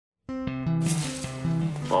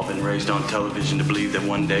All been raised on television to believe that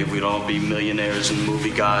one day we'd all be millionaires and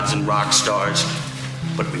movie gods and rock stars.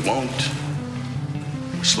 But we won't.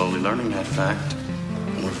 We're slowly learning that fact.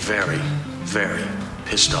 And we're very, very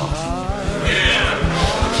pissed off.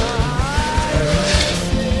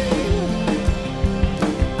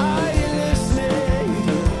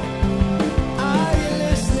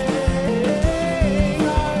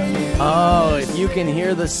 Oh, if you can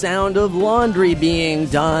hear the sound of laundry being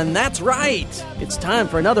done, that's right. It's time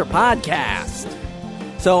for another podcast.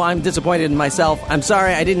 So I'm disappointed in myself. I'm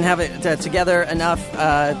sorry I didn't have it together enough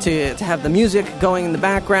to have the music going in the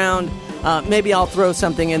background. Maybe I'll throw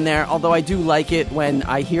something in there, although I do like it when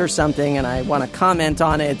I hear something and I want to comment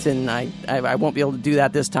on it, and I won't be able to do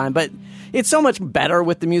that this time. But it's so much better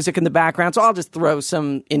with the music in the background, so I'll just throw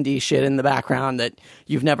some indie shit in the background that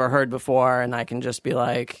you've never heard before, and I can just be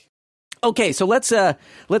like... Okay, so let's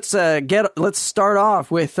start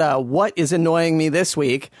off with what is annoying me this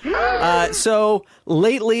week. So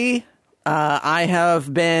lately, I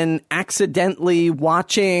have been accidentally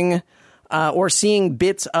watching or seeing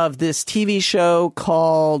bits of this TV show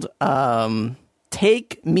called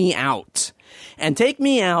Take Me Out, and Take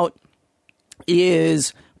Me Out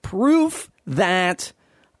is proof that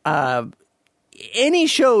any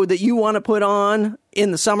show that you want to put on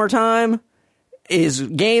in the summertime is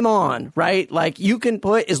game on, right? Like, you can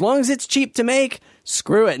put, as long as it's cheap to make,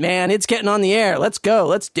 screw it, man. It's getting on the air. Let's go.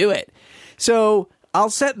 Let's do it. So I'll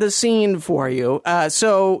set the scene for you.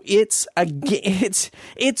 So it's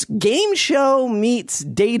game show meets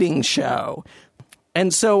dating show.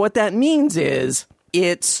 And so what that means is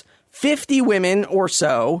it's 50 women or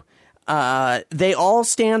so. They all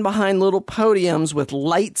stand behind little podiums with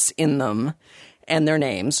lights in them and their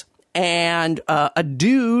names. And a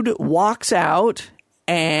dude walks out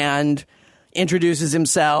and introduces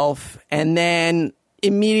himself, and then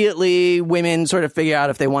immediately women sort of figure out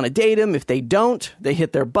if they want to date him. If they don't, they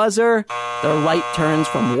hit their buzzer, their light turns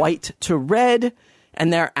from white to red,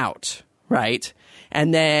 and they're out, right?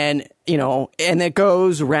 And then, and it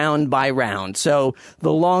goes round by round. So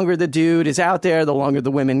the longer the dude is out there, the longer the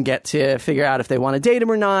women get to figure out if they want to date him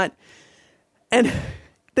or not. And...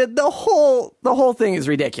 The whole thing is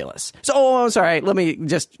ridiculous. So, I'm sorry. Let me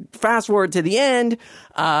just fast forward to the end.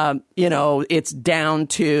 It's down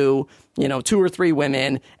to, 2 or 3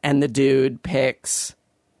 women, and the dude picks,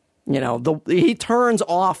 he turns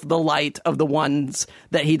off the light of the ones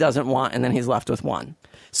that he doesn't want, and then he's left with one.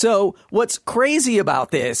 So what's crazy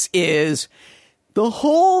about this is the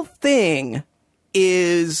whole thing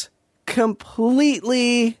is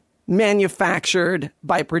completely manufactured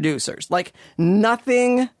by producers. Like,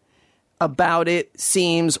 nothing about it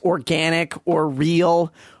seems organic or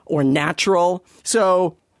real or natural.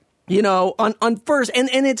 So, on first, and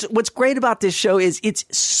it's, what's great about this show is it's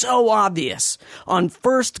so obvious. On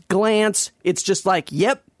first glance, it's just like,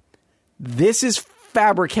 yep, this is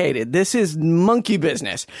fabricated. This is monkey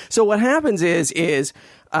business. So what happens is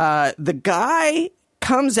the guy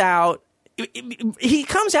comes out. He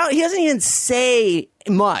doesn't even say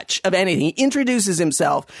much of anything. He introduces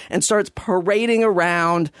himself and starts parading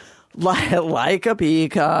around like a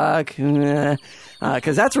peacock,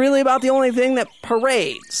 because that's really about the only thing that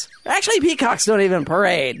parades. Actually, peacocks don't even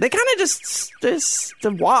parade. They kind of just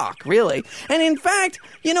walk, really. And in fact,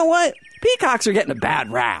 you know what? Peacocks are getting a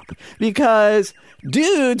bad rap, because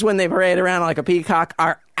dudes, when they parade around like a peacock,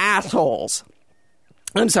 are assholes.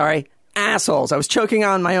 I'm sorry. Assholes. I was choking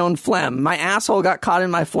on my own phlegm. My asshole got caught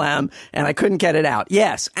in my phlegm and I couldn't get it out.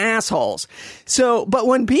 Yes, assholes. So, but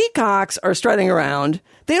when peacocks are strutting around,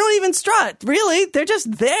 they don't even strut. Really, they're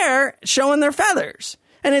just there showing their feathers.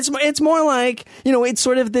 And it's more like, it's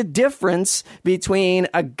sort of the difference between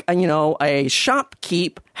a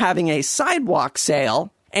shopkeep having a sidewalk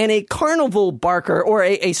sale and a carnival barker or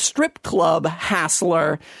a strip club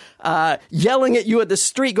hassler yelling at you at the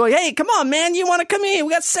street going, hey, come on, man, you want to come in?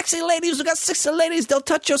 We got sexy ladies. They'll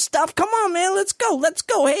touch your stuff. Come on, man, let's go.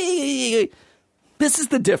 Hey. This is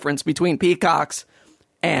the difference between peacocks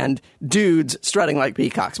and dudes strutting like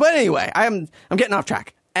peacocks. But anyway, I'm getting off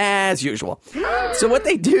track, as usual. So what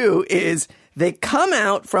they do is they come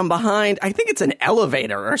out from behind, I think it's an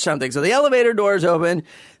elevator or something. So the elevator doors open,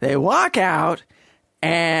 they walk out,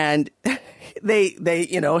 and they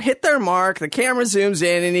hit their mark. The camera zooms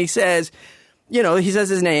in, and he says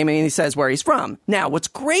his name, and he says where he's from. Now, what's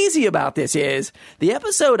crazy about this is the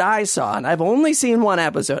episode I saw, and I've only seen one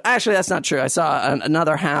episode. Actually, that's not true. I saw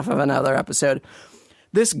another half of another episode.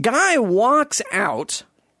 This guy walks out,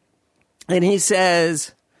 and he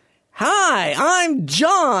says, hi, I'm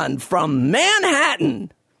John from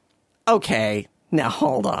Manhattan. Okay, now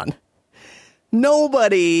hold on.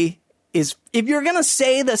 Nobody is, if you're going to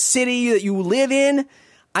say the city that you live in,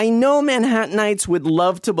 I know Manhattanites would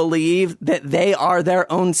love to believe that they are their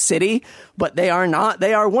own city, but they are not.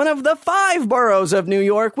 They are one of the 5 boroughs of New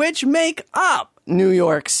York, which make up New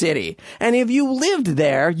York City. And if you lived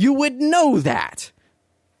there, you would know that.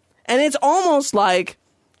 And it's almost like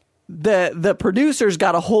the producers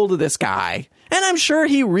got a hold of this guy, and I'm sure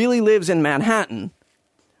he really lives in Manhattan.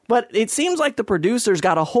 But it seems like the producers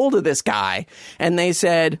got a hold of this guy, and they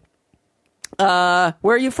said, where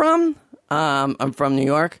are you from? I'm from New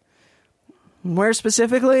York. Where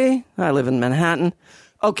specifically? I live in Manhattan.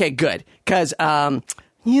 Okay, good. Because, a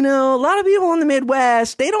lot of people in the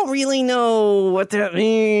Midwest, they don't really know what that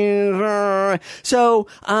means. So,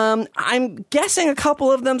 I'm guessing a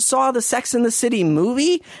couple of them saw the Sex and the City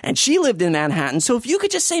movie, and she lived in Manhattan. So if you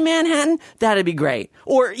could just say Manhattan, that'd be great.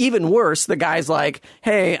 Or even worse, the guy's like,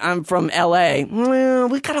 hey, I'm from L.A. Well,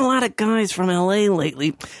 we got a lot of guys from L.A.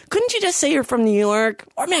 lately. Couldn't you just say you're from New York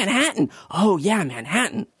or Manhattan? Oh, yeah,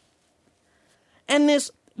 Manhattan. And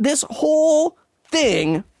this whole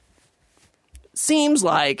thing seems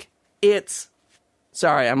like it's...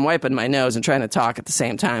 Sorry, I'm wiping my nose and trying to talk at the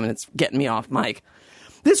same time, and it's getting me off mic.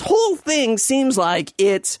 This whole thing seems like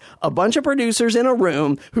it's a bunch of producers in a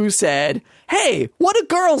room who said, hey, what do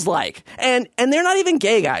girls like? And they're not even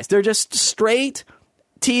gay guys. They're just straight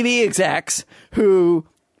TV execs who,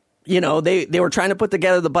 they were trying to put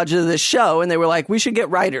together the budget of this show, and they were like, we should get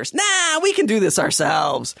writers. Nah, we can do this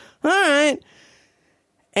ourselves. All right.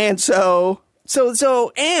 And so,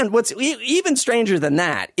 and what's even stranger than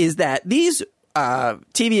that is that these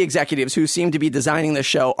TV executives who seem to be designing the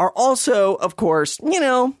show are also, of course,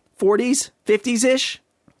 40s, 50s-ish.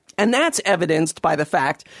 And that's evidenced by the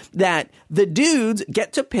fact that the dudes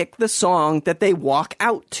get to pick the song that they walk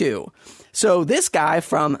out to. So this guy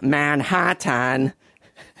from Manhattan,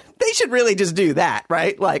 they should really just do that,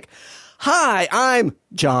 right? Like, hi, I'm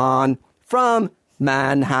John from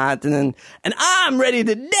Manhattan, and I'm ready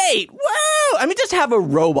to date. Whoa! I mean, just have a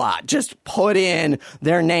robot. Just put in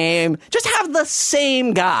their name. Just have the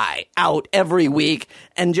same guy out every week,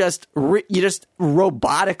 and you just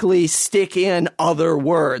robotically stick in other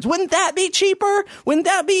words. Wouldn't that be cheaper? Wouldn't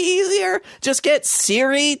that be easier? Just get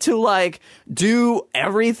Siri to do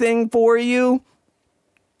everything for you.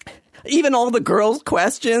 Even all the girls'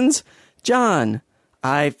 questions. John,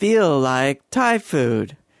 I feel like Thai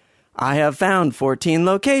food. I have found 14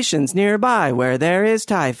 locations nearby where there is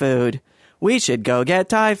Thai food. We should go get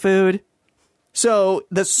Thai food. So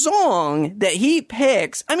the song that he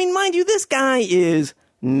picks, I mean, mind you, this guy is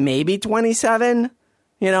maybe 27,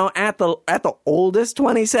 at the oldest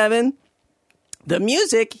 27. The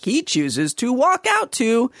music he chooses to walk out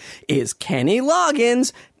to is Kenny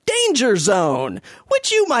Loggins' Danger Zone,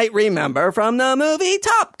 which you might remember from the movie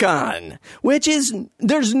Top Gun,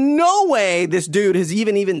 there's no way this dude has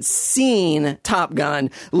even seen Top Gun,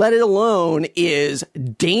 let alone is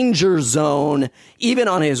Danger Zone even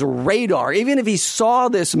on his radar. Even if he saw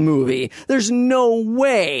this movie, there's no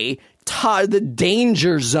way the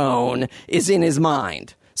Danger Zone is in his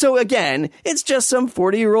mind. So again, it's just some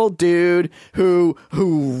 40-year-old dude who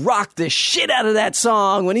rocked the shit out of that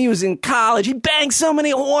song when he was in college. He banged so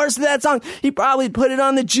many whores to that song, he probably put it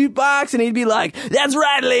on the jukebox and he'd be like, that's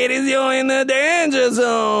right, ladies, you're in the danger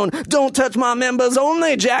zone. Don't touch my members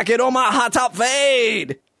only jacket or my hot top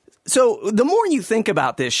fade. So the more you think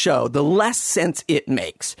about this show, the less sense it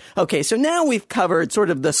makes. Okay, so now we've covered sort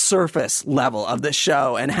of the surface level of the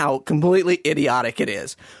show and how completely idiotic it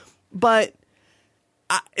is. But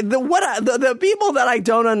the people that I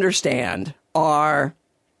don't understand are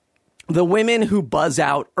the women who buzz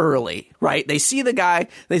out early, right? They see the guy,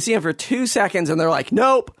 they see him for 2 seconds, and they're like,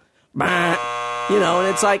 nope, and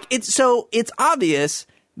it's like, it's obvious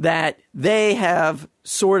that they have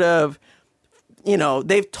sort of,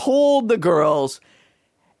 they've told the girls,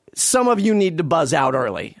 some of you need to buzz out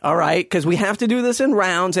early, all right? Because we have to do this in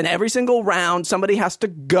rounds, and every single round, somebody has to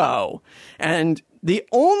go. And the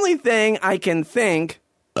only thing I can think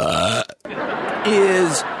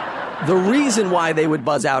is the reason why they would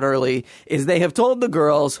buzz out early is they have told the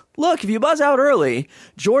girls, look, if you buzz out early,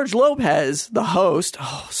 George Lopez, the host,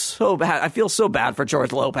 so bad. I feel so bad for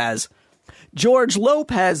George Lopez. George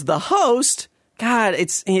Lopez, the host, God,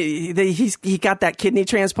 he got that kidney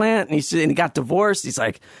transplant and he got divorced. He's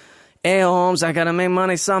like, hey, Holmes, I got to make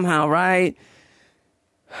money somehow, right?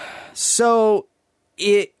 So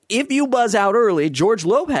if you buzz out early, George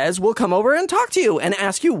Lopez will come over and talk to you and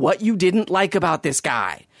ask you what you didn't like about this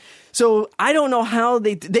guy. So I don't know how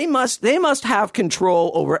they must have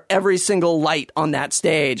control over every single light on that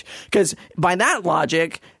stage, because by that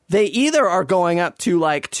logic, they either are going up to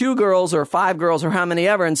like 2 girls or 5 girls or how many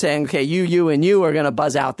ever and saying, okay, you, and you are going to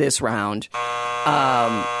buzz out this round.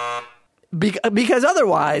 Because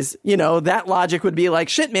otherwise, that logic would be like,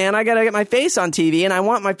 shit, man, I got to get my face on TV, and I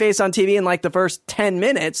want my face on TV in like the first 10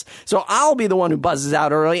 minutes. So I'll be the one who buzzes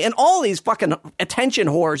out early. And all these fucking attention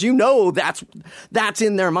whores, that's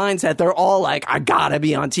in their mindset. They're all like, I got to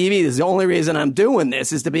be on TV. This is the only reason I'm doing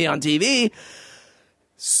this is to be on TV.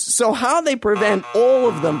 So how they prevent all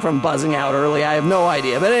of them from buzzing out early, I have no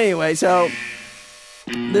idea. But anyway, so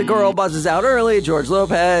the girl buzzes out early. George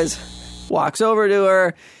Lopez walks over to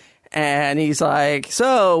her. And he's like,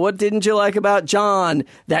 so what didn't you like about John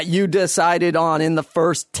that you decided on in the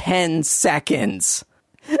first 10 seconds?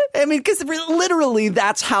 I mean, because literally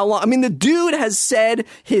that's how long. I mean, the dude has said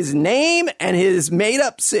his name and his made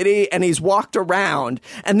up city and he's walked around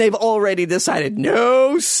and they've already decided,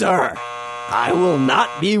 no, sir, I will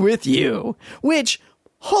not be with you. Which,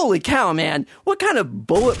 holy cow, man, what kind of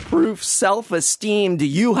bulletproof self-esteem do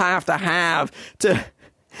you have to have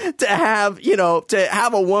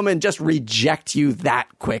a woman just reject you that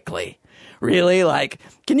quickly? Really? Like,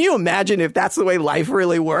 can you imagine if that's the way life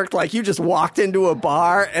really worked? Like, you just walked into a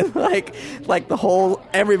bar and like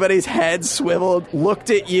everybody's head swiveled, looked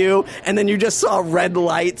at you, and then you just saw red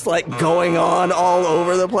lights like going on all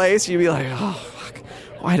over the place. You'd be like, oh, fuck,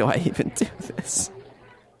 why do I even do this?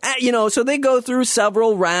 So they go through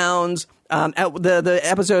several rounds. The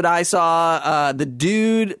episode I saw, the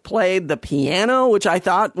dude played the piano, which I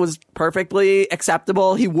thought was perfectly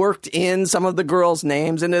acceptable. He worked in some of the girls'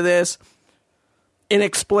 names into this.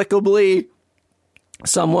 Inexplicably,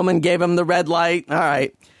 some woman gave him the red light. All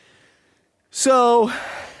right. So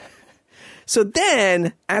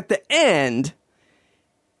then at the end,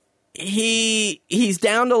 he's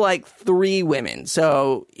down to like 3 women.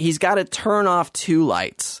 So he's got to turn off 2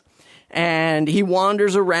 lights. And he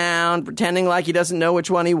wanders around pretending like he doesn't know which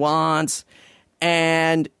one he wants.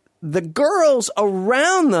 And the girls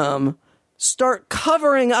around them start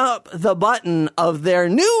covering up the button of their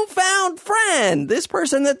newfound friend, this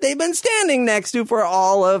person that they've been standing next to for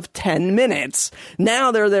all of 10 minutes.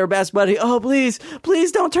 Now they're their best buddy. Oh, please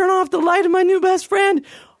don't turn off the light of my new best friend.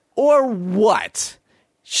 Or what?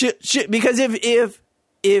 Because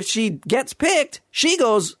if she gets picked, she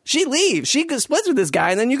leaves. She splits with this guy,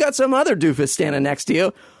 and then you got some other doofus standing next to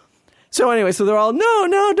you. So anyway, so they're all,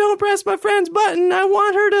 no, don't press my friend's button. I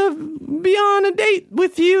want her to be on a date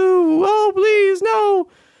with you. Oh, please, no.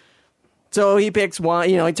 So he picks one,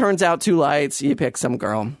 he turns out 2 lights. He picks some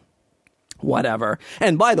girl. Whatever.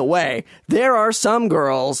 And by the way, there are some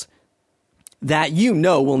girls that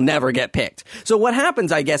will never get picked. So what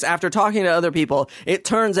happens, I guess, after talking to other people, it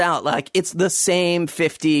turns out like it's the same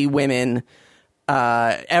 50 women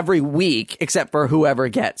every week, except for whoever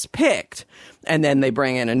gets picked. And then they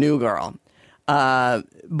bring in a new girl.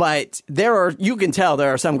 But you can tell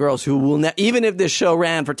there are some girls who will, even if this show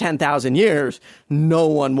ran for 10,000 years, no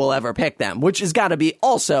one will ever pick them, which has got to be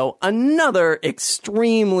also another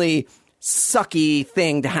extremely sucky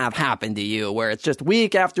thing to have happen to you, where it's just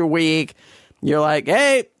week after week. You're like,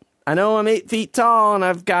 hey, I know I'm 8 feet tall and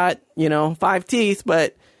I've got, 5 teeth,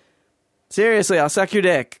 but seriously, I'll suck your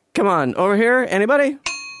dick. Come on, over here. Anybody?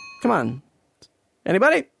 Come on.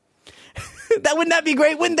 Anybody? Wouldn't that be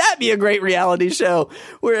great? Wouldn't that be a great reality show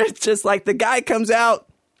where it's just like the guy comes out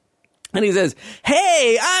and he says,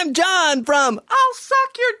 hey, I'm John from I'll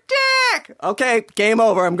Suck Your Dick. Okay, game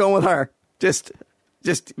over. I'm going with her. Just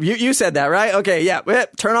you said that, right? Okay, yeah.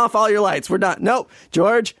 Turn off all your lights. We're done. Nope.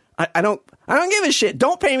 George, I don't give a shit.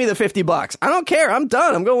 Don't pay me the $50. I don't care. I'm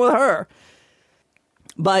done. I'm going with her.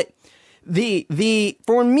 But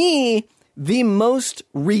for me, the most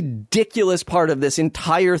ridiculous part of this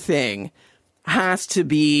entire thing has to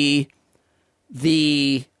be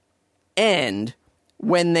the end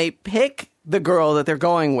when they pick the girl that they're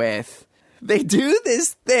going with. They do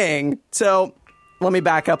this thing. So let me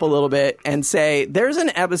back up a little bit and say there's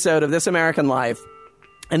an episode of This American Life,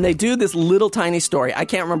 and they do this little tiny story. I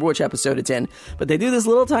can't remember which episode it's in, but they do this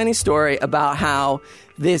little tiny story about how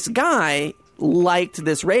this guy liked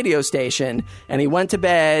this radio station, and he went to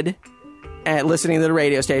bed listening to the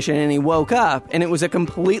radio station, and he woke up and it was a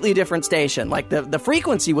completely different station. Like the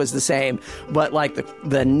frequency was the same, but like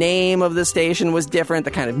the name of the station was different.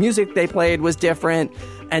 The kind of music they played was different.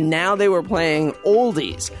 And now they were playing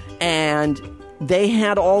oldies, and they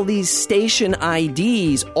had all these station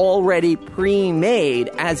IDs already pre-made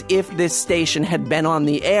as if this station had been on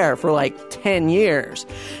the air for like 10 years.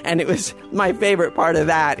 And it was my favorite part of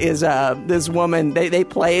that is this woman, they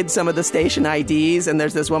played some of the station IDs, and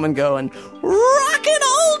there's this woman going, rockin'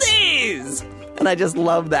 oldies! And I just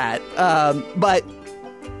love that. But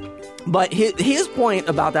But his point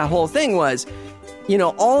about that whole thing was, you know,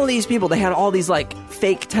 all of these people, they had all these like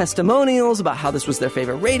fake testimonials about how this was their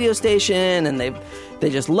favorite radio station and they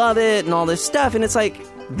just love it and all this stuff. And it's like,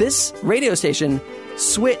 this radio station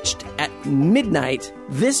switched at midnight.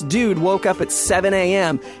 This dude woke up at 7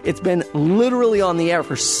 a.m. It's been literally on the air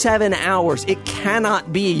for 7 hours. It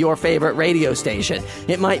cannot be your favorite radio station.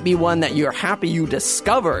 It might be one that you're happy you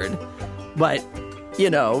discovered, but, you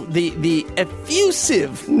know, the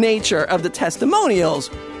effusive nature of the testimonials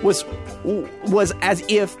was as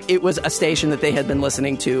if it was a station that they had been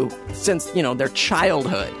listening to since, you know, their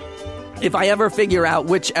childhood. If I ever figure out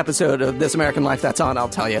which episode of This American Life that's on, I'll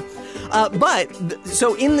tell you.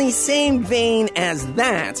 So in the same vein as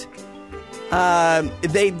that,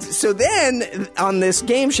 so then on this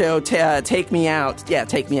game show, Take Me Out. Yeah,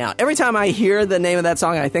 Take Me Out. Every time I hear the name of that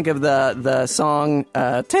song, I think of the song,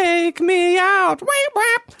 Take Me Out. Wah,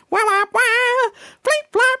 wah, wah, wah, wah. Fleet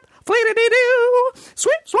flop, fleet-a-dee-doo.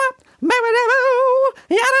 Sweep swap, ba-ba-da-boo.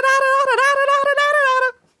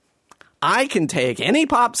 Yada-da-da-da-da-da-da-da-da. I can take any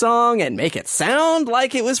pop song and make it sound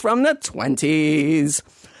like it was from the 20s.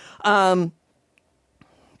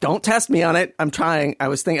 Don't test me on it. I'm trying. I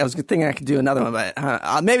was thinking I could do another one,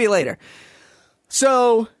 but maybe later.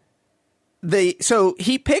 So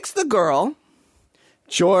he picks the girl.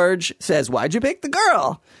 George says, "Why'd you pick the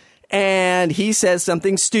girl?" And he says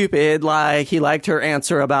something stupid, like he liked her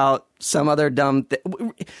answer about some other dumb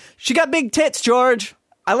thing. She got big tits, George.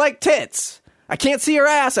 I like tits. I can't see her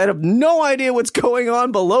ass. I have no idea what's going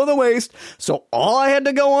on below the waist. So all I had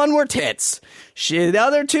to go on were tits. The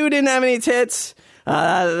other two didn't have any tits.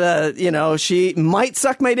 You know, she might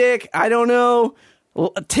suck my dick. I don't know.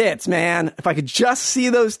 Tits, man. If I could just see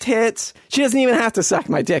those tits. She doesn't even have to suck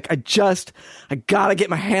my dick. I gotta get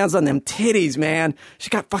my hands on them titties, man. She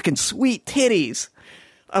got fucking sweet titties.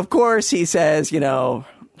 Of course, he says, you know,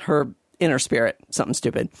 her inner spirit, something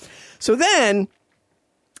stupid. So then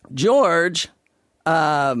George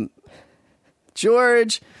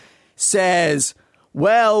says,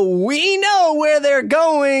 "Well, we know where they're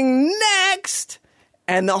going next."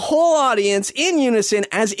 And the whole audience, in unison,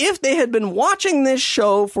 as if they had been watching this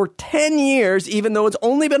show for 10 years, even though it's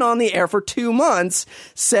only been on the air for 2 months,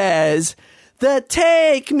 says, "The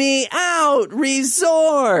Take Me Out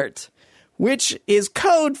Resort," which is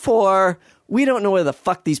code for, we don't know where the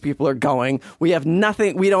fuck these people are going. We have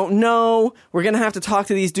nothing. We don't know. We're going to have to talk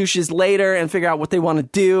to these douches later and figure out what they want to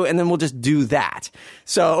do, and then we'll just do that.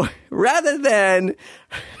 So rather than,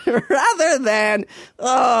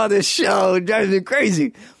 oh, this show drives me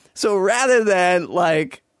crazy. So rather than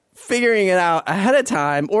like figuring it out ahead of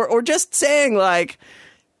time or just saying like,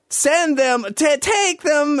 send them to take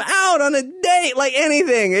them out on a date, like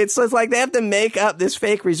anything. It's like they have to make up this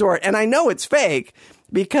fake resort. And I know it's fake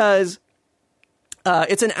because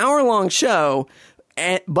it's an hour-long show,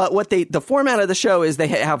 but the format of the show is they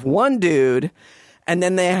have one dude, and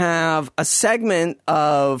then they have a segment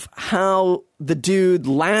of how the dude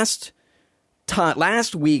last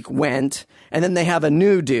week went, and then they have a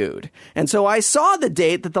new dude. And so I saw the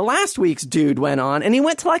date that the last week's dude went on, and he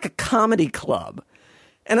went to like a comedy club.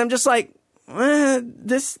 And I'm just like,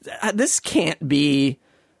 this can't be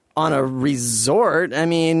on a resort. I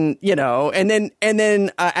mean, you know, and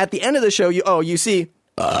then at the end of the show, you see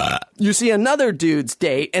another dude's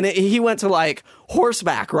date, and he went to like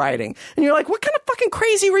horseback riding, and you're like, what kind of fucking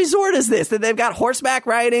crazy resort is this? That they've got horseback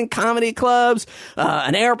riding, comedy clubs,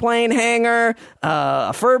 an airplane hangar,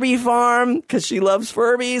 a Furby farm because she loves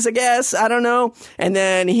Furbies, I guess. I don't know. And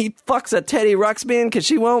then he fucks a Teddy Ruxpin because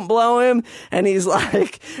she won't blow him, and he's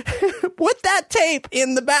like, put that tape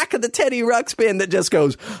in the back of the Teddy Ruxpin that just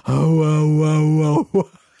goes, oh, oh, oh, oh.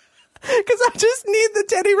 Because I just need the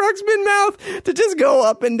Teddy Ruxpin mouth to just go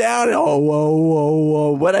up and down. And, oh, whoa, whoa,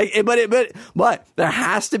 whoa. But there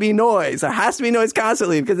has to be noise. There has to be noise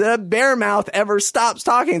constantly, because if that bear mouth ever stops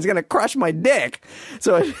talking, it's going to crush my dick.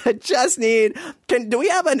 So I just need, do we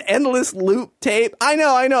have an endless loop tape? I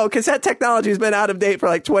know. Cassette technology has been out of date for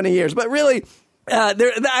like 20 years, but really,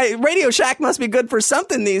 Radio Shack must be good for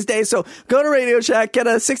something these days. So go to Radio Shack, get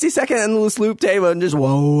a 60-second endless loop tape, and just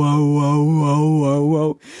whoa, whoa, whoa, whoa, whoa,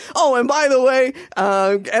 whoa. Oh, and by the way,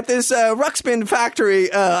 at this Ruxpin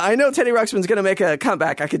factory, I know Teddy Ruxpin's going to make a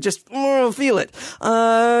comeback. I could just feel it.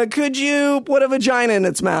 Could you put a vagina in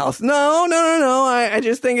its mouth? No. I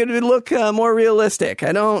just think it would look more realistic.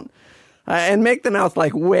 I don't. And make the mouth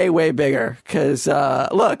like way, way bigger. Because,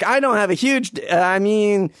 look, I don't have a huge.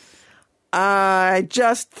 I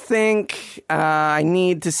just think I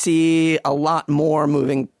need to see a lot more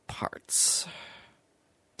moving parts.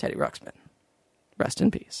 Teddy Ruxpin. Rest in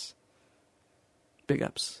peace. Big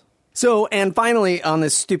ups. So, and finally on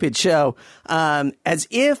this stupid show, as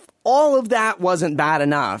if all of that wasn't bad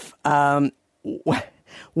enough, after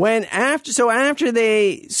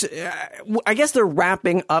they, I guess they're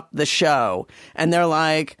wrapping up the show and they're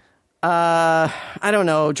like, I don't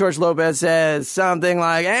know, George Lopez says something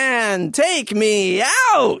like, and take me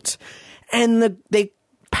out. And they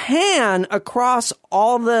pan across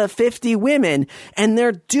all the 50 women and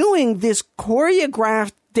they're doing this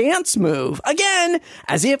choreographed dance move again,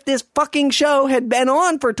 as if this fucking show had been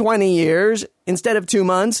on for 20 years instead of 2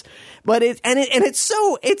 months. But it's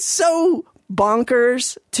so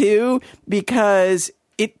bonkers too, because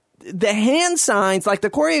the hand signs, like the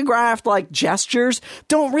choreographed like gestures,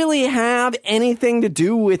 don't really have anything to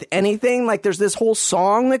do with anything. Like there's this whole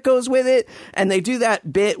song that goes with it, and they do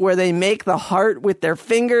that bit where they make the heart with their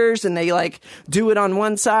fingers and they like do it on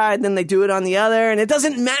one side, then they do it on the other, and it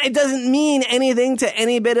doesn't mean anything to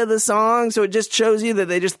any bit of the song. So it just shows you that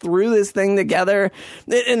they just threw this thing together,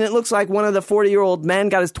 and it looks like one of the 40-year-old men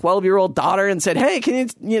got his 12-year-old daughter and said, "Hey, can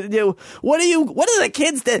you what do the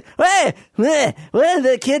kids do? What do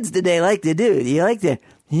the kids today like to do? You like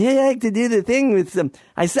to do the thing with some,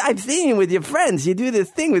 I've seen you with your friends. You do this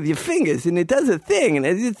thing with your fingers and it does a thing and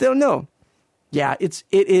I just don't know." Yeah, it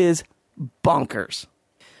is bonkers.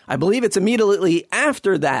 I believe it's immediately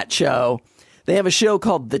after that show, they have a show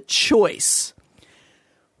called The Choice,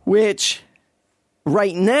 which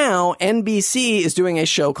right now NBC is doing a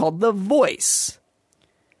show called The Voice.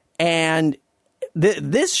 And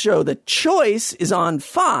this show, The Choice, is on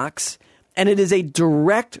Fox. And it is a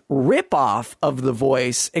direct ripoff of The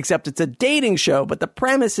Voice, except it's a dating show, but the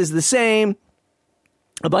premise is the same.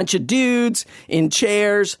 A bunch of dudes in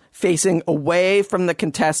chairs facing away from the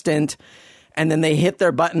contestant, and then they hit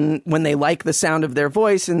their button when they like the sound of their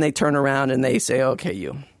voice, and they turn around and they say, "Okay,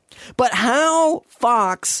 you." But how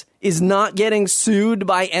Fox is not getting sued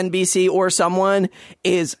by NBC or someone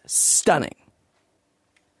is stunning.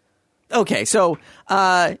 Okay, so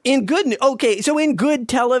in good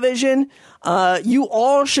television, you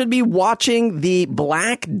all should be watching the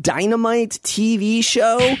Black Dynamite TV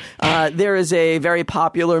show. There is a very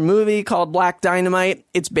popular movie called Black Dynamite.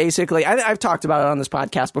 It's basically, I've talked about it on this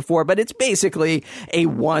podcast before, but it's basically a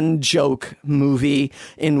one joke movie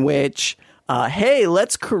in which, hey,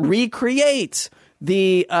 let's recreate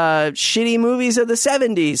the shitty movies of the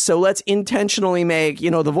 70s. So let's intentionally make,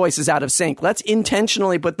 the voices out of sync. Let's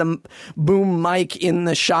intentionally put the boom mic in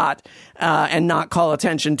the shot and not call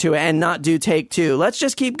attention to it and not do take two. Let's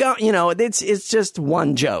just keep going. It's just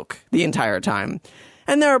one joke the entire time.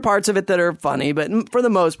 And there are parts of it that are funny, but for the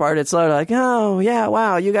most part, it's sort of like, oh, yeah,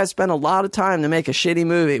 wow, you guys spent a lot of time to make a shitty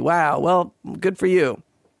movie. Wow, well, good for you.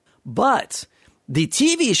 But the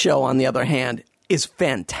TV show, on the other hand, is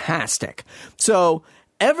fantastic. So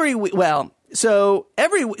the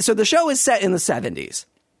show is set in the 70s.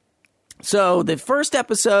 So the first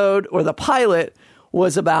episode, or the pilot,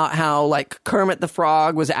 was about how like Kermit the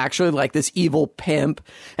Frog was actually like this evil pimp.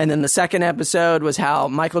 And then the second episode was how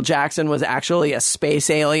Michael Jackson was actually a space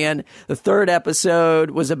alien. The third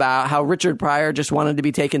episode was about how Richard Pryor just wanted to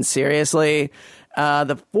be taken seriously.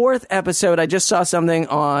 The fourth episode, I just saw something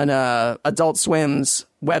on Adult Swim's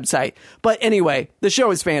website. But anyway, the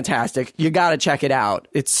show is fantastic. You got to check it out.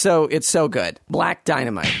 It's so good. Black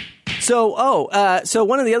Dynamite. So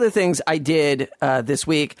one of the other things I did this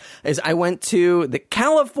week is I went to the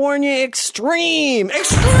California Extreme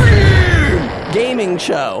gaming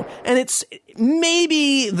show. And it's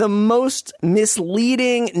maybe the most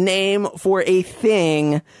misleading name for a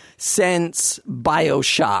thing since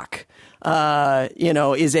BioShock.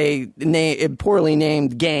 Is a poorly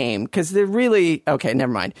named game, because they're really, okay,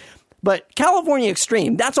 never mind. But California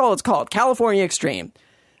Extreme, that's all it's called, California Extreme.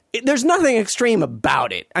 There's nothing extreme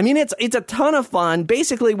about it. I mean, it's a ton of fun.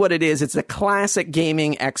 Basically what it is, it's a classic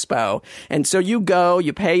gaming expo. And so you go,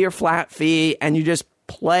 you pay your flat fee, and you just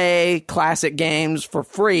play classic games for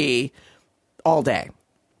free all day.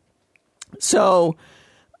 So,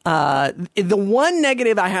 the one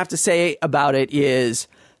negative I have to say about it is,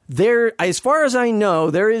 as far as I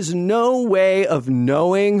know, there is no way of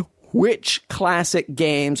knowing which classic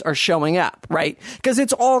games are showing up, right? Because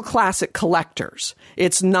it's all classic collectors.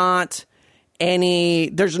 It's not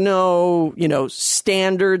there's no,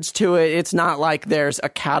 standards to it. It's not like there's a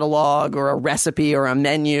catalog or a recipe or a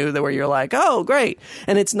menu where you're like, oh, great.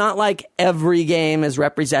 And it's not like every game is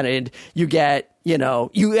represented. You get,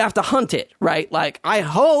 you have to hunt it, right? Like, I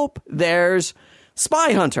hope there's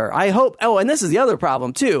Spy Hunter. I hope. Oh, and this is the other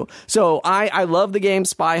problem too. So I love the game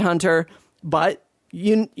Spy Hunter, but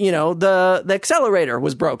the accelerator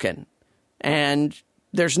was broken, and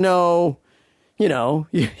there's no, You know,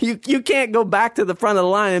 you can't go back to the front of the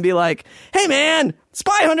line and be like, hey man,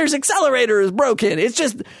 Spy Hunter's accelerator is broken. It's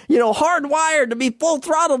just, hardwired to be full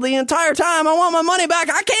throttled the entire time. I want my money back.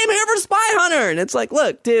 I came here for Spy Hunter. And it's like,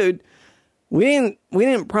 look, dude, we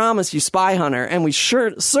didn't promise you Spy Hunter, and we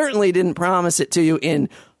certainly didn't promise it to you in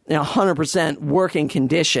 100% working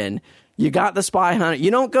condition. You got the Spy Hunter. You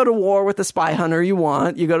don't go to war with the Spy Hunter you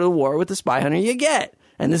want. You go to war with the Spy Hunter you get.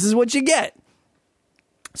 And this is what you get.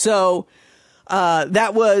 So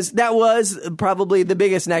that was probably the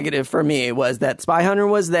biggest negative for me, was that Spy Hunter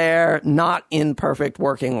was there, not in perfect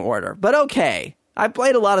working order. But okay, I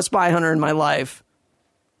played a lot of Spy Hunter in my life.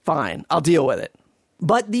 Fine, I'll deal with it.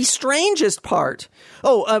 But the strangest part...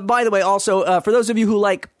 by the way, also, for those of you who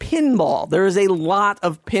like pinball, there is a lot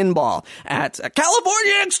of pinball at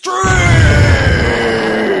California Extreme!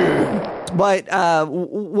 But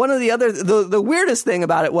one of the weirdest thing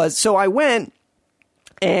about it was, so I went,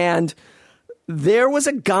 and there was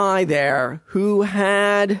a guy there who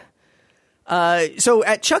had... so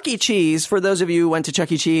at Chuck E. Cheese, for those of you who went to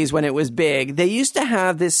Chuck E. Cheese when it was big, they used to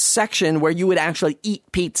have this section where you would actually eat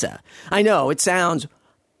pizza. I know, it sounds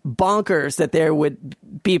bonkers that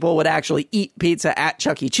people would actually eat pizza at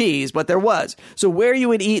Chuck E. Cheese, but there was. So where you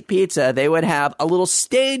would eat pizza, they would have a little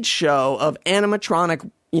stage show of animatronic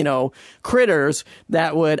critters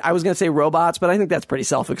that would, I was going to say robots, but I think that's pretty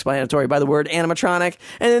self-explanatory by the word animatronic.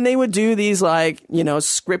 And then they would do these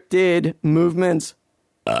scripted movements,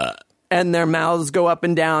 and their mouths go up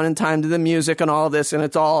and down in time to the music and all of this, and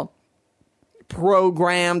it's all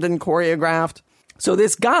programmed and choreographed. So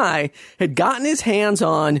this guy had gotten his hands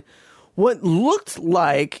on what looked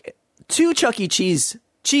like two Chuck E. Cheese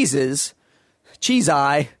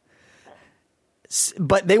Eye,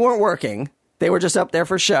 but they weren't working. They were just up there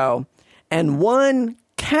for show. And one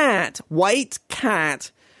white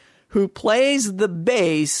cat, who plays the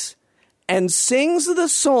bass and sings the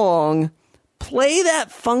song, Play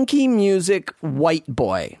That Funky Music, White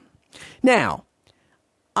Boy. Now,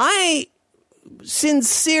 I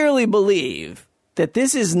sincerely believe that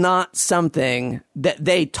this is not something that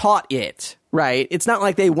they taught it, right? It's not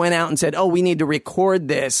like they went out and said, oh, we need to record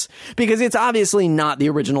this, because it's obviously not the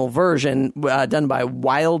original version done by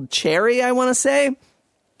Wild Cherry, I want to say.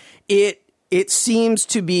 It seems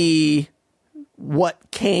to be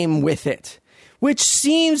what came with it, which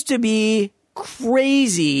seems to be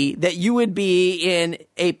crazy that you would be in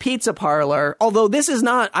a pizza parlor, although this is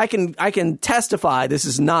not, I can testify this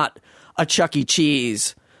is not a Chuck E.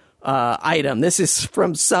 Cheese item. This is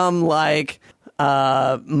from some Mucky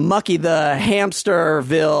the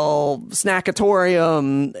Hamsterville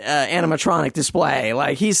Snackatorium animatronic display.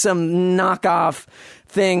 Like, he's some knockoff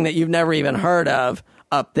thing that you've never even heard of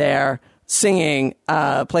up there singing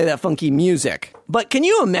Play That Funky Music. But can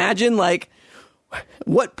you imagine,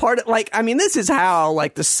 what part of, this is how,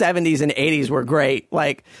 the 70s and 80s were great.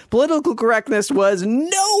 Political correctness was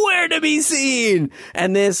nowhere to be seen.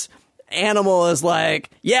 And this animal is like,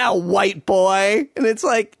 yeah, white boy. And it's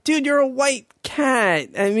like, dude, you're a white cat.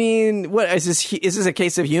 I mean, what is this? Is this a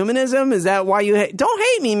case of humanism? Is that why you don't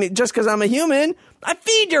hate me just because I'm a human? I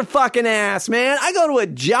feed your fucking ass, man. I go to a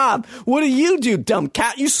job. What do you do, dumb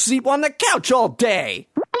cat? You sleep on the couch all day.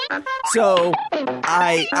 So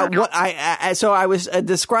I was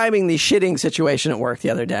describing the shitting situation at work the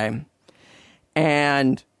other day,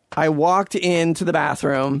 and I walked into the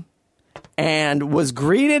bathroom and was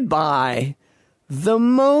greeted by the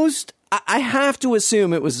most, I have to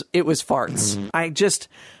assume it was farts.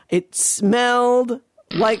 It smelled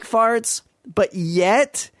like farts, but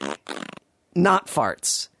yet not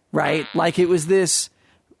farts, right? Like, it was this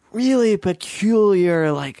really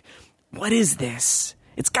peculiar, what is this?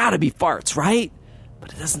 It's gotta be farts, right?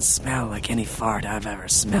 But it doesn't smell like any fart I've ever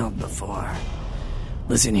smelled before.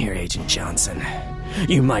 Listen here, Agent Johnson.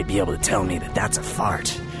 You might be able to tell me that that's a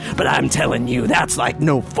fart, but I'm telling you, that's like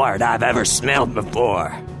no fart I've ever smelled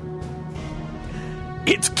before.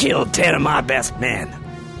 It's killed 10 of my best men.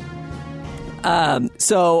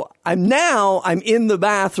 So I'm in the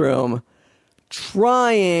bathroom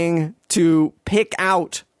trying to pick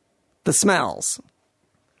out the smells.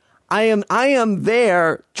 I am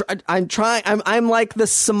there. I'm like the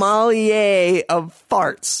sommelier of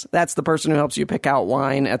farts. That's the person who helps you pick out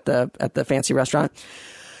wine at the fancy restaurant.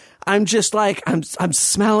 I'm just I'm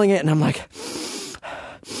smelling it, and I'm like,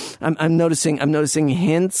 I'm noticing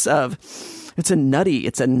hints of, it's a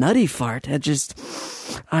nutty fart.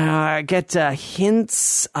 I get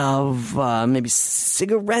hints of maybe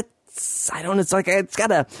cigarette I don't know. It's like it's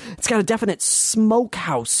got a definite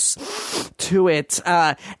smokehouse to it.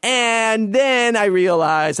 And then I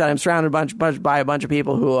realized that I'm surrounded by a bunch of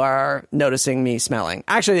people who are noticing me smelling.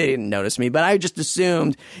 Actually, they didn't notice me, but I just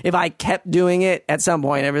assumed if I kept doing it, at some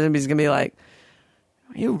point, everybody's gonna be like,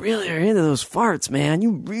 "You really are into those farts, man.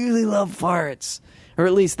 You really love farts, or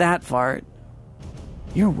at least that fart.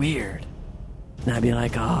 You're weird." And I'd be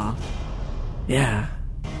like, "Oh, yeah,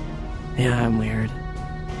 I'm weird.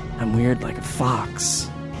 I'm weird like a fox.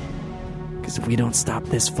 Because if we don't stop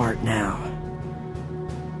this fart now,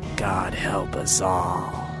 God help us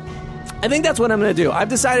all." I think that's what I'm going to do. I've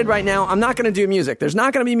decided right now I'm not going to do music. There's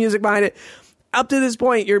not going to be music behind it. Up to this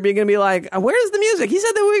point, you're going to be like, "Where's the music? He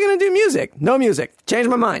said that we were going to do music." No music. Changed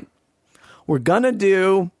my mind. We're going to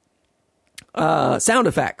do sound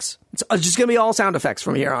effects. It's just going to be all sound effects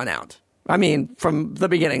from here on out. I mean, from the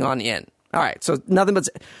beginning on in. All right, so nothing but...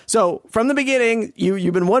 So, from the beginning,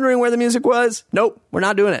 you've been wondering where the music was? Nope, we're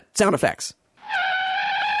not doing it. Sound effects.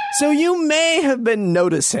 So, you may have been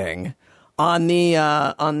noticing on the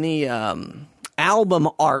album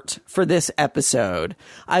art for this episode,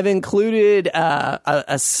 I've included what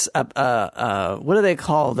do they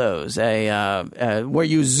call those? Where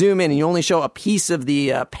you zoom in and you only show a piece of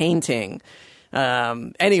the painting.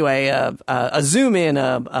 Anyway, a zoom in,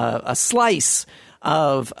 a slice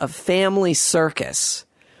of a family circus.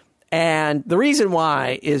 And the reason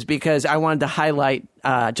why is because I wanted to highlight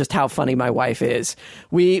just how funny my wife is.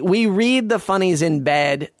 We read the funnies in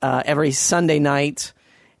bed every Sunday night,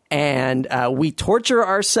 and we torture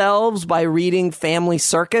ourselves by reading Family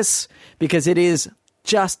Circus because it is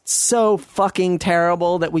just so fucking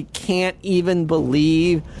terrible that we can't even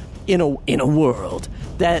believe in a world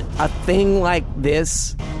that a thing like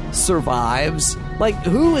this survives. Like,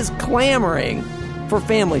 who is clamoring for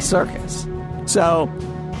Family Circus? So,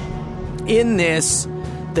 in this,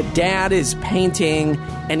 the dad is painting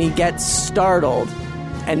and he gets startled,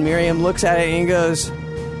 and Miriam looks at it and he goes,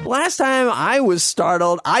 "Last time I was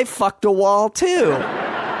startled, I fucked a wall too."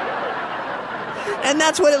 And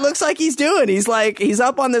that's what it looks like he's doing. He's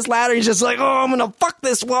up on this ladder. He's just like, "Oh, I'm going to fuck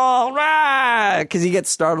this wall." Because he gets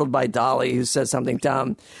startled by Dolly, who says something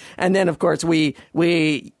dumb. And then, of course, we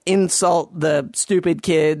insult the stupid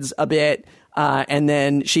kids a bit. And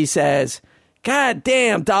then she says, "God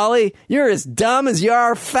damn, Dolly, you're as dumb as you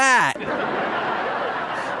are fat."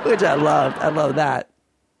 Which I loved. I love that.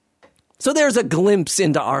 So there's a glimpse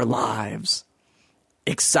into our lives.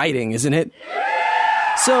 Exciting, isn't it?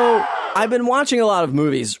 So I've been watching a lot of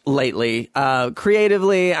movies lately.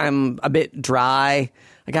 Creatively, I'm a bit dry.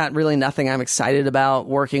 I got really nothing I'm excited about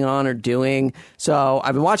working on or doing. So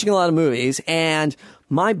I've been watching a lot of movies, and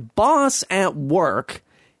my boss at work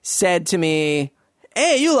said to me,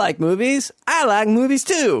 "Hey, you like movies? I like movies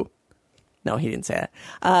too." No, he didn't say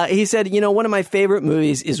that. He said, "One of my favorite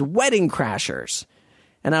movies is Wedding Crashers."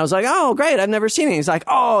 And I was like, "Oh, great. I've never seen it." He's like,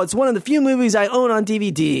 "Oh, it's one of the few movies I own on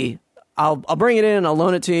DVD. I'll bring it in. I'll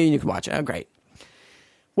loan it to you and you can watch it." Oh, great.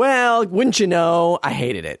 Well, wouldn't you know, I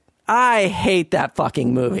hated it. I hate that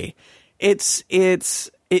fucking movie. It's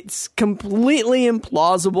completely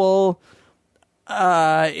implausible.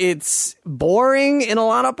 It's boring in a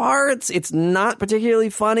lot of parts. It's not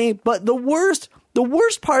particularly funny. But the worst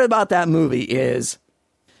part about that movie is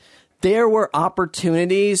there were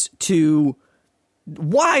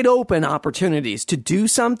wide open opportunities to do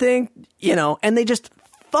something, and they just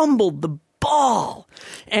fumbled the ball.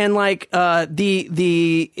 And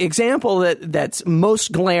the example that's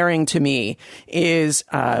most glaring to me is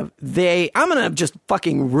I'm gonna just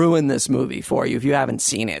fucking ruin this movie for you if you haven't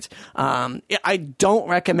seen it. I don't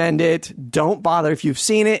recommend it. Don't bother if you've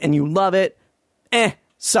seen it and you love it.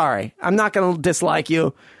 Sorry, I'm not gonna dislike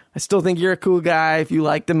you. I still think you're a cool guy if you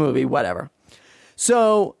like the movie, whatever.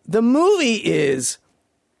 So the movie is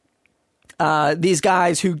these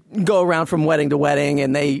guys who go around from wedding to wedding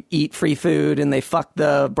and they eat free food and they fuck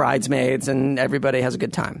the bridesmaids and everybody has a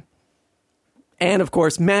good time. And of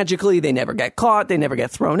course, magically, they never get caught. They never get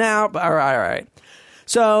thrown out. All right.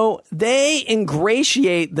 So they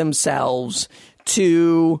ingratiate themselves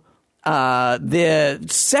to the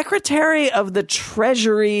Secretary of the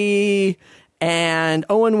Treasury, and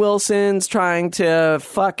Owen Wilson's trying to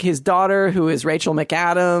fuck his daughter, who is Rachel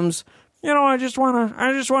McAdams. I just want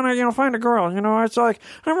to, find a girl. It's like,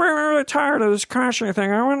 I'm really tired of this crashing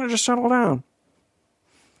thing. I want to just settle down.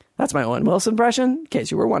 That's my Owen Wilson impression, in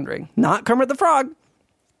case you were wondering. Not Kermit the Frog.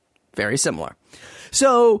 Very similar.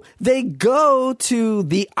 So they go to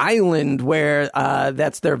the island where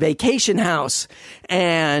that's their vacation house,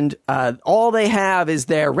 and all they have is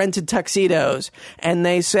their rented tuxedos. And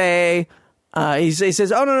they say, He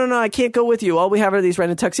says, oh, no, I can't go with you. All we have are these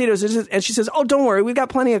rented tuxedos. And she says, oh, don't worry. We've got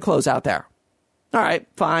plenty of clothes out there. All right,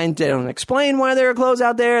 fine. They don't explain why there are clothes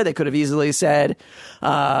out there. They could have easily said, we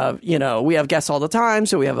have guests all the time,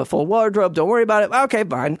 so we have a full wardrobe. Don't worry about it. Okay,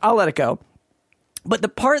 fine. I'll let it go. But the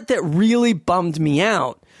part that really bummed me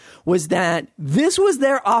out was that this was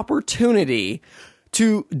their opportunity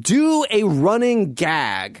to do a running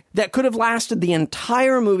gag that could have lasted the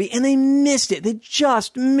entire movie, and they missed it. They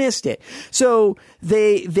just missed it. So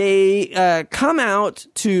they come out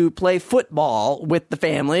to play football with the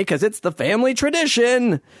family because it's the family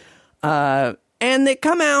tradition, and they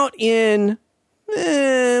come out in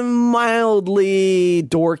mildly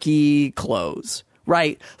dorky clothes.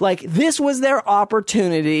 Right? Like, this was their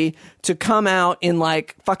opportunity to come out in,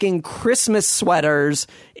 like, fucking Christmas sweaters,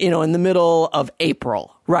 in the middle of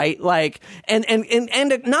April. Right? Like, and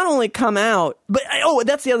not only come out, but,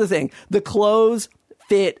 that's the other thing. The clothes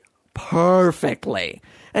fit perfectly.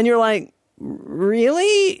 And you're like,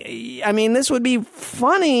 really? I mean, this would be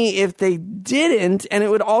funny if they didn't, and it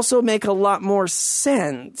would also make a lot more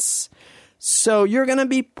sense. So you're going to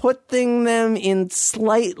be putting them in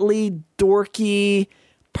slightly dorky,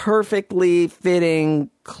 perfectly fitting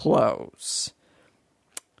clothes.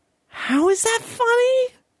 How is that funny?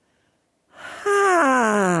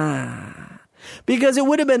 Because it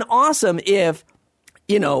would have been awesome if,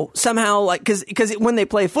 somehow, like, because when they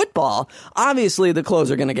play football, obviously the clothes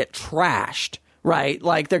are going to get trashed. Right?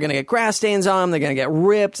 Like, they're going to get grass stains on them. They're going to get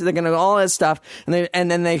ripped. They're going to all that stuff. And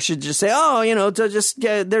then they should just say,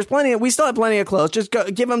 there's we still have plenty of clothes. Just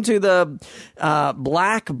give them to the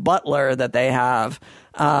black butler that they have.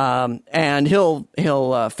 And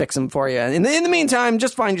he'll fix them for you. In the meantime,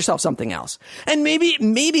 just find yourself something else. And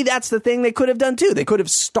maybe that's the thing they could have done too. They could have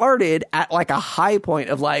started at like a high point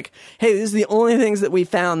of like, hey, this is the only things that we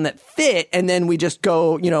found that fit. And then we just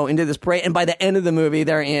go, into this parade. And by the end of the movie,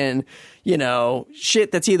 they're in,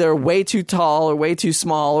 shit that's either way too tall or way too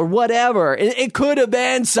small or whatever. It could have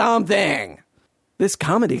been something. This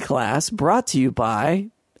comedy class brought to you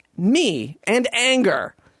by me and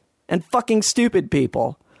anger. And fucking stupid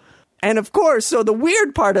people. And of course, so the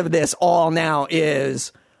weird part of this all now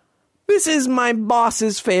is, this is my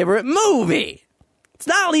boss's favorite movie. It's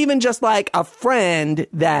not even just like a friend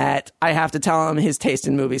that I have to tell him his taste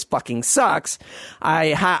in movies fucking sucks.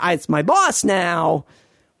 It's my boss now.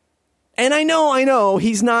 And I know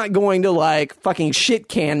he's not going to like fucking shit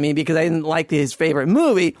can me because I didn't like his favorite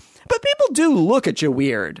movie. But people do look at you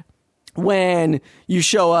weird when you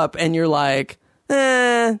show up and you're like,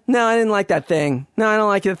 no, I didn't like that thing. No, I don't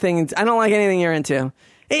like the thing. I don't like anything you're into.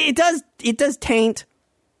 It does taint.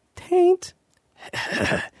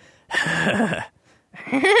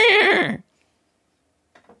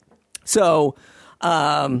 So,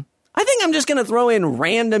 I think I'm just going to throw in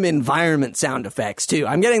random environment sound effects too.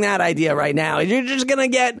 I'm getting that idea right now. You're just going to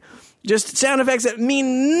get just sound effects that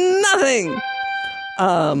mean nothing.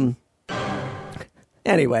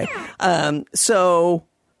 Anyway, so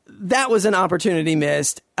that was an opportunity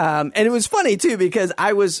missed. And it was funny too, because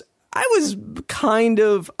I was kind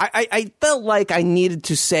of, I felt like I needed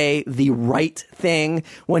to say the right thing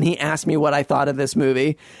when he asked me what I thought of this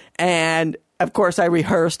movie. And of course I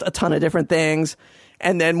rehearsed a ton of different things.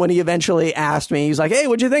 And then when he eventually asked me, he was like, hey,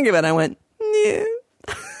 what'd you think of it? I went, yeah.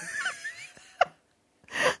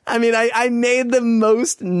 I mean, I made the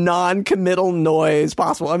most non-committal noise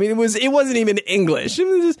possible. I mean, it wasn't even English. It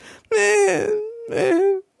was just,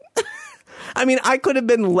 I mean, I could have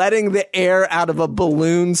been letting the air out of a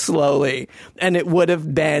balloon slowly, and it would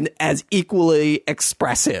have been as equally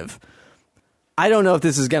expressive. I don't know if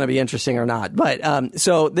this is going to be interesting or not, but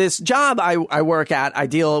so this job I work at, I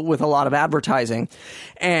deal with a lot of advertising,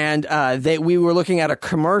 and we were looking at a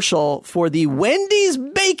commercial for the Wendy's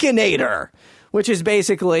Baconator, which is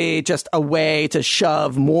basically just a way to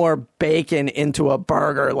shove more bacon into a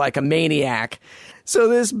burger like a maniac. So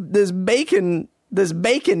this Baconator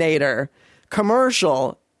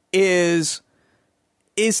commercial is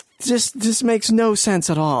just makes no sense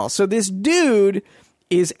at all. So this dude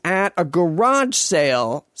is at a garage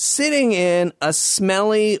sale sitting in a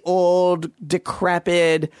smelly old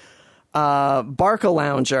decrepit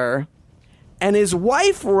Barcalounger, and his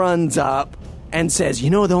wife runs up and says, the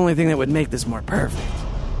only thing that would make this more perfect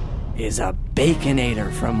is a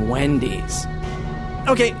Baconator from Wendy's.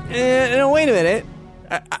 Okay, no, wait a minute.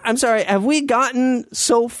 I'm sorry, have we gotten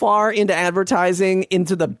so far into advertising,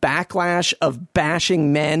 into the backlash of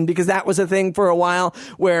bashing men? Because that was a thing for a while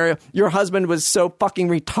where your husband was so fucking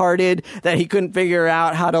retarded that he couldn't figure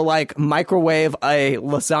out how to, like, microwave a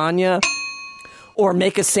lasagna or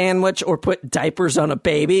make a sandwich or put diapers on a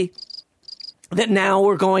baby. that now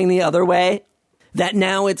we're going the other way. That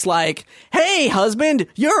now it's like, hey, husband,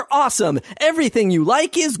 you're awesome. Everything you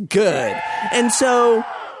like is good. And so,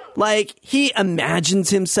 like, he imagines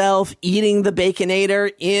himself eating the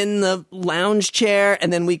Baconator in the lounge chair,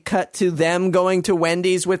 and then we cut to them going to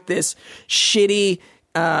Wendy's with this shitty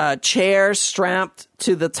chair strapped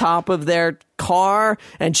to the top of their car,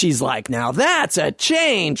 and she's like, now that's a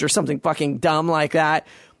change, or something fucking dumb like that.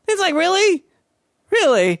 It's like, really?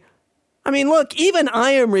 Really? I mean, look, even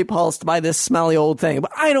I am repulsed by this smelly old thing,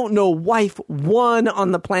 but I don't know wife one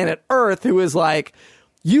on the planet Earth who is like,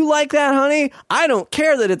 you like that, honey? I don't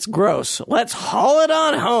care that it's gross. Let's haul it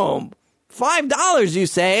on home. $5, you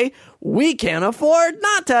say? We can't afford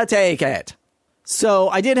not to take it. So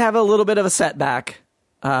I did have a little bit of a setback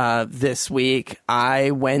this week.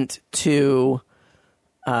 I went to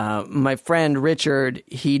my friend Richard.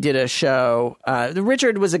 He did a show.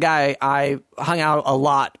 Richard was a guy I hung out a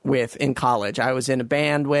lot with in college. I was in a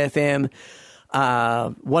band with him.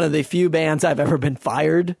 One of the few bands I've ever been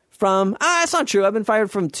fired from. That's not true. I've been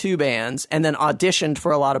fired from 2 bands and then auditioned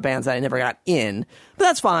for a lot of bands that I never got in. But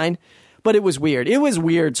that's fine. But it was weird. It was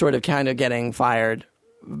weird sort of kind of getting fired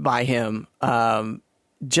by him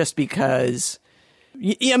just because,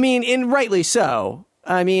 I mean, and rightly so.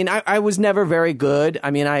 I mean, I was never very good.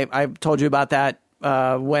 I mean, I told you about that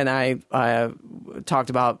when I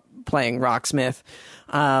talked about playing Rocksmith.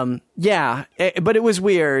 But it was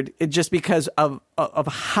weird just because of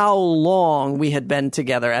how long we had been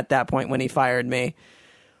together at that point when he fired me.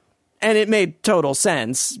 And it made total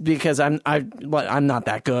sense because I'm not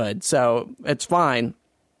that good, so it's fine.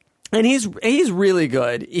 And he's really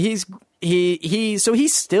good. So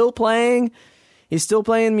he's still playing. He's still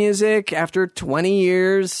playing music after 20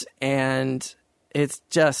 years, and it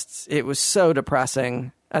was so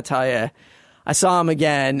depressing. I tell you, I saw him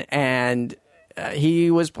again, and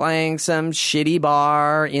he was playing some shitty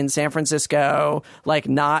bar in San Francisco, like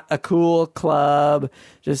not a cool club,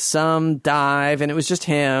 just some dive, and it was just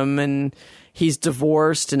him, and he's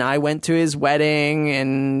divorced, and I went to his wedding,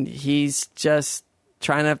 and he's just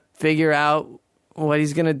trying to figure out what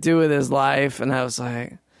he's going to do with his life, and I was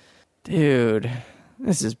like, dude,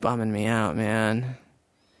 this is bumming me out, man.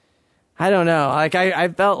 I don't know. Like, I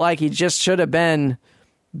felt like he just should have been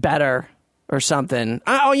better or something.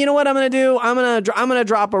 Oh, you know what I'm going to do? I'm going to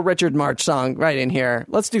drop a Richard Marx song right in here.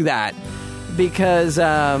 Let's do that. Because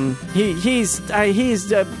he's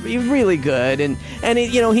really good, and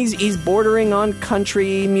he's bordering on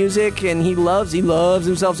country music, and he loves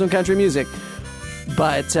himself some country music.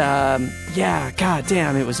 But god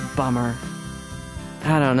damn, it was a bummer.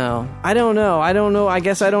 I don't know. I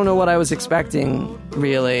guess I don't know what I was expecting,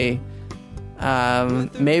 really.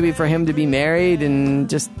 Maybe for him to be married and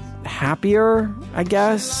just happier, I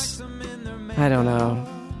guess. I don't know.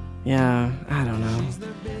 Yeah, I don't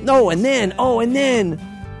know. And then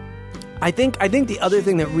I think the other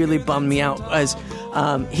thing that really bummed me out was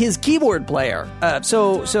his keyboard player.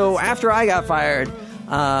 So after I got fired,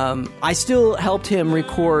 I still helped him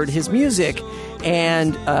record his music,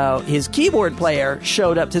 and his keyboard player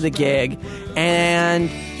showed up to the gig, and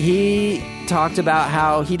he talked about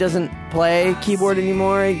how he doesn't play keyboard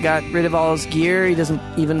anymore. He got rid of all his gear. He doesn't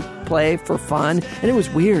even play for fun. And it was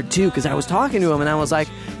weird, too, because I was talking to him, and I was like,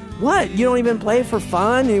 what? You don't even play for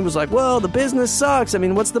fun? And he was like, well, the business sucks. I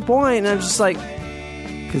mean, what's the point? And I was just like,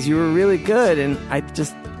 because you were really good, and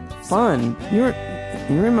fun. You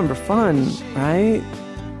remember fun, right?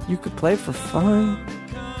 You could play for fun.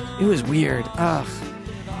 It was weird. Ugh.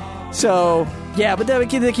 So, yeah, but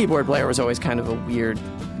the keyboard player was always kind of a weird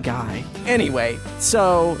guy. Anyway,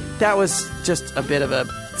 so that was just a bit of a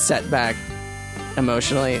setback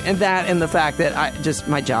emotionally. And the fact that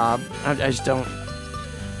my job, I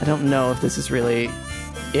don't know if this is really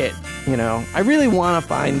it, I really want to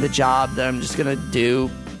find the job that I'm just going to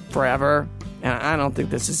do forever. And I don't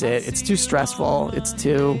think this is it. It's too stressful. It's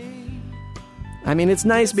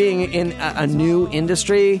nice being in a new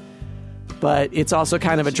industry, but it's also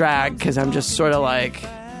kind of a drag because I'm just sort of like,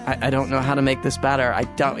 I don't know how to make this better.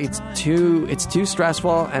 It's too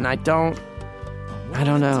stressful, and I don't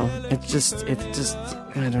know. It's just,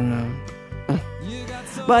 I don't know.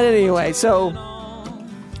 But anyway, so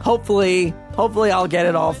hopefully I'll get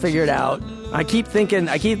it all figured out. I keep thinking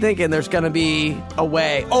there's going to be a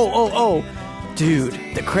way. Oh. Dude,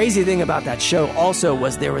 the crazy thing about that show also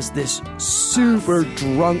was there was this super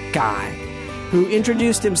drunk guy who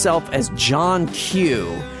introduced himself as John Q,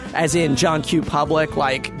 as in John Q. Public,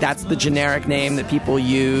 like that's the generic name that people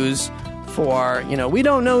use for, we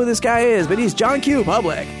don't know who this guy is, but he's John Q.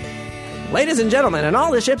 Public. Ladies and gentlemen, on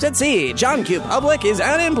all the ships at sea, John Q. Public is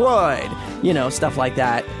unemployed. Stuff like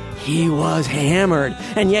that. he was hammered.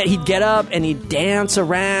 And yet he'd get up and he'd dance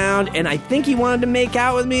around, and I think he wanted to make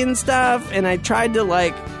out with me and stuff, and I tried to,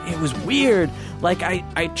 like, it was weird. Like,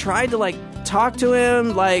 I tried to, like, talk to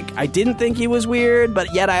him, like, I didn't think he was weird,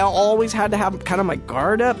 but yet I always had to have kind of my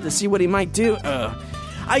guard up to see what he might do.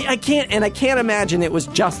 I can't imagine it was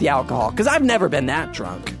just the alcohol, because I've never been that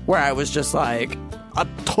drunk, where I was just, like, a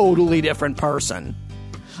totally different person.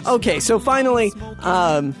 Okay, so finally,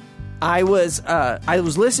 I was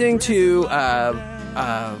listening to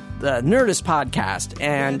the Nerdist podcast,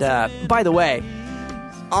 and by the way,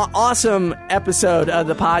 awesome episode of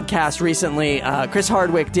the podcast recently. Chris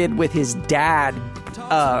Hardwick did with his dad,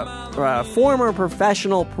 former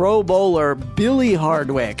professional Pro Bowler Billy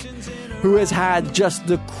Hardwick, who has had just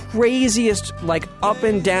the craziest, like, up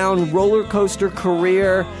and down roller coaster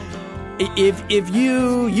career. If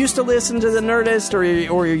you used to listen to the Nerdist, or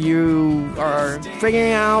you are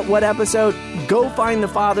figuring out what episode, go find the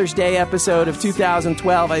Father's Day episode of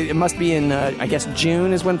 2012. It must be in, I guess,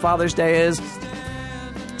 June is when Father's Day is.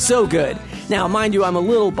 So good. Now, mind you, I'm a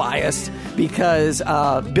little biased because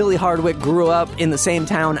Billy Hardwick grew up in the same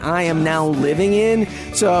town I am now living in.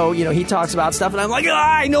 So, you know, he talks about stuff, and I'm like,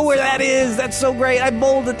 I know where that is. That's so great. I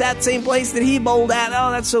bowled at that same place that he bowled at.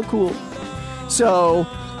 Oh, that's so cool. So...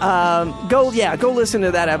 go listen to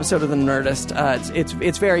that episode of the Nerdist.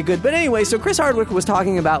 It's very good. But anyway, so Chris Hardwick was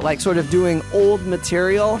talking about, like, sort of doing old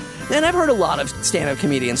material, and I've heard a lot of stand-up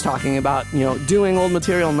comedians talking about, you know, doing old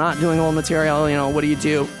material, not doing old material. You know, what do you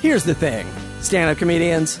do? Here's the thing, stand-up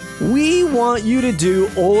comedians, we want you to do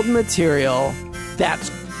old material that's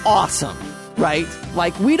awesome, right?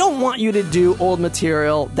 Like, we don't want you to do old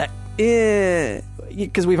material that,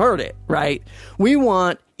 because we've heard it, right? We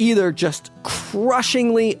want either just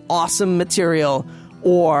crushingly awesome material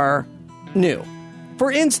or new.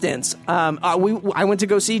 For instance, I went to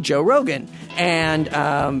go see Joe Rogan, and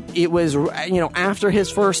it was, you know, after his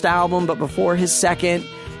first album, but before his second.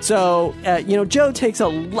 So, you know, Joe takes a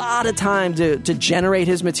lot of time to generate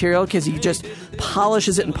his material, because he just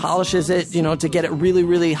polishes it, you know, to get it really,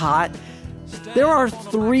 really hot. There are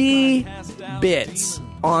 3 bits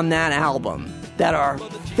on that album that are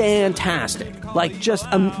fantastic. Like, just,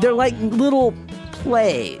 they're like little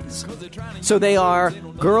plays. So they are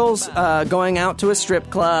girls going out to a strip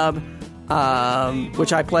club,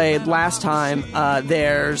 which I played last time.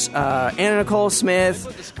 There's Anna Nicole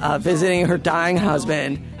Smith visiting her dying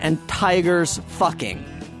husband, and tigers fucking.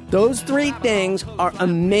 Those 3 things are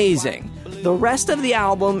amazing. The rest of the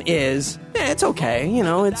album is, it's okay. You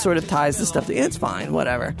know, it sort of ties the stuff. It's fine,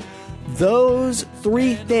 whatever. Those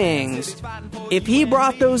 3 things, if he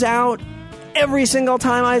brought those out every single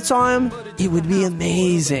time I saw him, it would be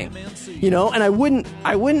amazing. You know, and I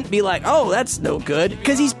wouldn't be like, oh, that's no good,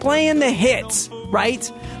 because he's playing the hits,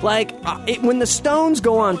 right? Like, when the Stones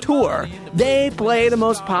go on tour, they play the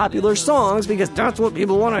most popular songs because that's what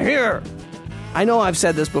people want to hear. I know I've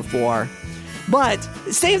said this before, but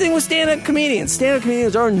same thing with stand-up comedians. Stand-up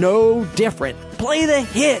comedians are no different. Play the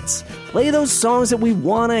hits. Play those songs that we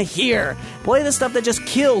want to hear. Play the stuff that just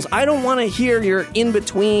kills. I don't want to hear your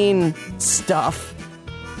in-between stuff.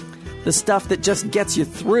 The stuff that just gets you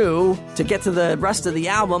through to get to the rest of the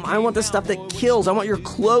album. I want the stuff that kills. I want your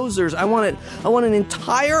closers. I want an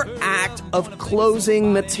entire act of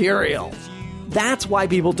closing material. That's why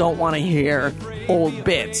people don't want to hear old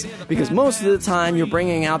bits, because most of the time you're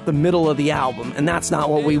bringing out the middle of the album, and that's not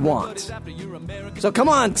what we want. So come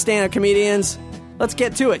on, stand-up comedians, let's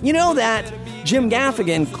get to it. You know that Jim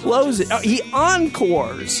Gaffigan he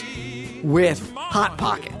encores with Hot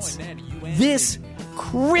Pockets. This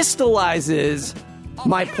crystallizes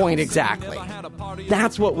my point exactly.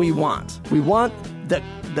 That's what we want. We want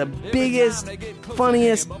the biggest,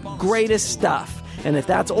 funniest, greatest stuff. And if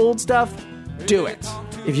that's old stuff, do it.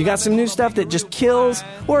 If you got some new stuff that just kills,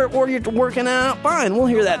 or you're working out, fine, we'll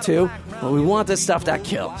hear that too. But we want the stuff that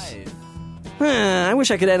kills. I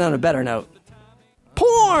wish I could end on a better note.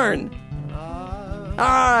 Porn!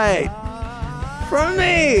 Alright. From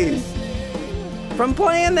me. From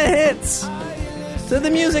playing the hits to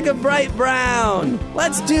the music of Bright Brown.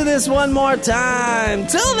 Let's do this one more time.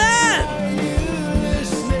 Till then!